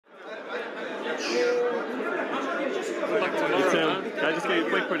luck tomorrow, Tim, can I just get a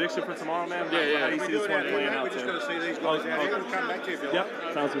quick prediction for tomorrow, man? Yeah. How do you see this one playing out, We're just Tim? going to see these guys out here. We'll come back to you if you like.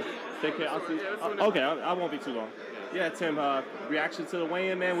 Yep, sounds good. Take care. I'll see you. Okay, I won't be too long. Yeah, Tim, reaction to the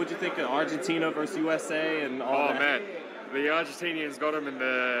weigh-in, man? What'd you think of Argentina versus USA and all that? Oh, man. The Argentinians got him in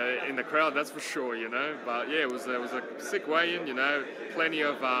the crowd, that's for sure, you know. But yeah, it was a sick weigh-in, you know, plenty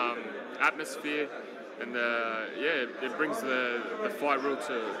of atmosphere, and yeah, it brings the fight real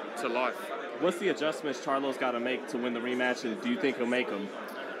to life. What's the adjustments Charlo's got to make to win the rematch, and do you think he'll make them?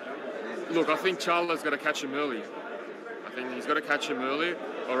 Look, I think Charlo's got to catch him early. I think he's got to catch him early,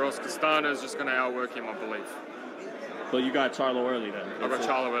 or else Castano's just going to outwork him, I believe. But you got Charlo early then? I got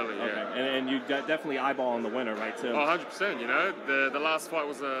Charlo early, yeah. Okay. And you definitely eyeballing the winner, right, Tim? Oh, 100%, you know. The last fight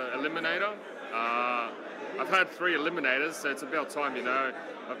was an eliminator. I've had 3 eliminators, so it's about time, you know.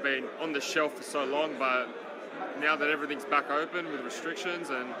 I've been on the shelf for so long, but now that everything's back open with restrictions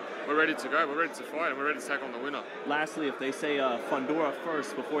and we're ready to go, we're ready to fight, and we're ready to take on the winner. Lastly, if they say Fundora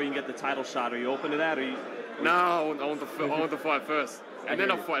first before you can get the title shot, are you open to that? No, I want the fight first, and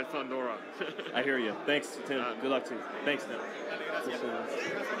then I'll fight Fundora. I hear you. Thanks, Tim. Good luck to you. Thanks, Tim.